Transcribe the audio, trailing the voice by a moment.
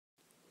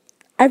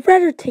I'd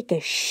rather take a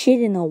shit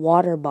in a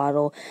water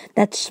bottle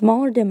that's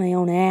smaller than my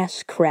own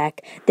ass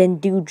crack than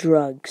do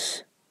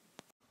drugs.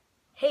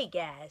 Hey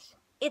guys,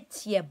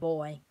 it's your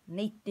boy,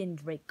 Nathan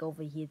Drake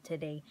over here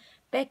today,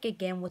 back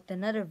again with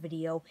another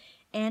video,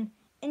 and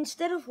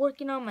instead of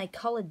working on my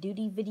Call of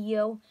Duty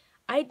video,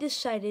 I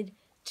decided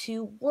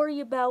to worry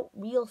about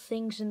real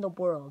things in the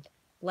world,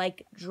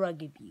 like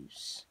drug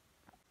abuse.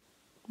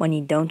 When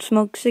you don't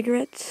smoke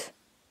cigarettes?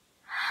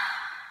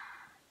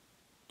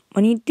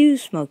 When you do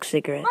smoke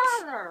cigarettes?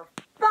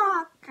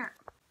 Motherfucker!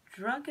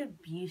 Drug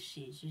abuse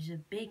is a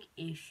big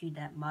issue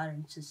that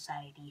modern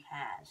society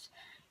has.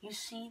 You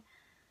see,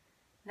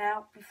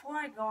 now, before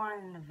I go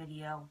on in the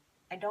video,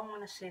 I don't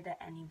want to say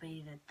that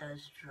anybody that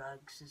does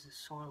drugs is a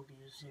sore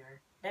loser.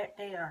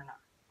 They are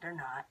not. They're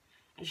not.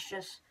 It's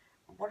just,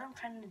 what I'm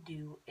trying to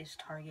do is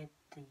target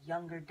the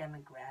younger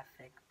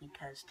demographic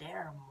because there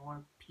are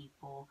more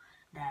people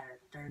that are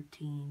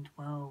 13,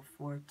 12,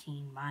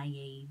 14, my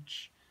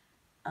age,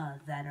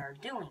 that are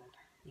doing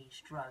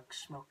these drugs,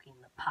 smoking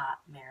the pot,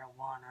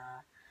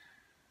 marijuana,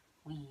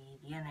 weed,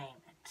 you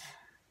name it.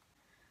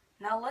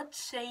 Now let's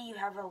say you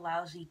have a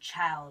lousy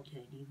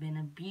childhood, you've been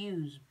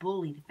abused,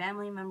 bullied, a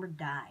family member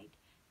died.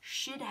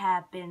 Shit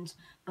happens,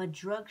 but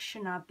drugs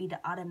should not be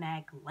the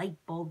automatic light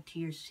bulb to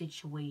your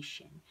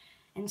situation.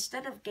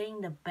 Instead of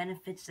getting the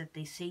benefits that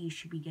they say you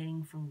should be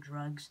getting from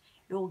drugs,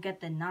 you will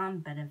get the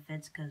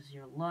non-benefits because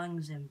your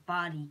lungs and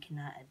body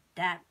cannot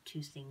adapt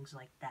to things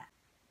like that.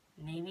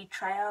 Maybe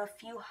try out a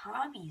few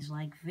hobbies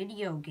like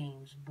video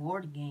games,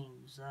 board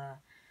games,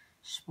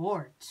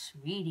 sports,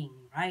 reading,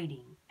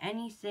 writing,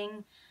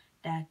 anything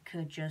that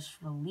could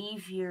just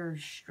relieve your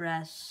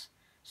stress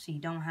so you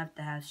don't have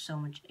to have so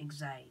much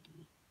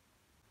anxiety.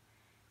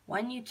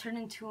 When you turn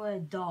into an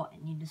adult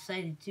and you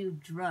decide to do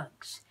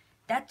drugs,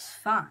 that's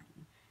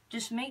fine.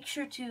 Just make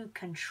sure to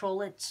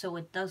control it so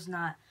it does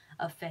not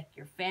affect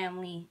your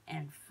family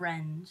and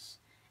friends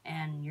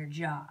and your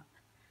job.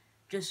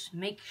 Just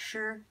make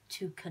sure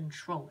to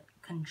control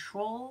it.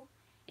 Control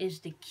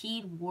is the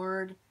key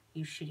word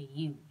you should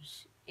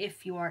use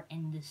if you are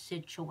in this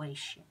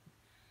situation.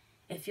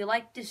 If you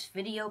like this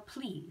video,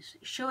 please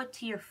show it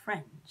to your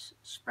friends.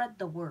 Spread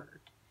the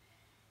word.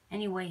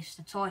 Anyways,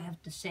 that's all I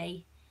have to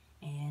say.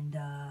 And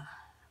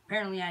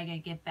apparently I gotta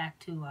get back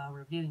to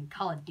reviewing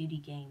Call of Duty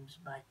games,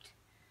 but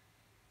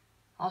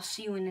I'll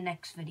see you in the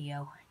next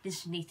video. This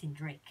is Nathan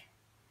Drake,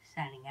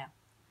 signing out.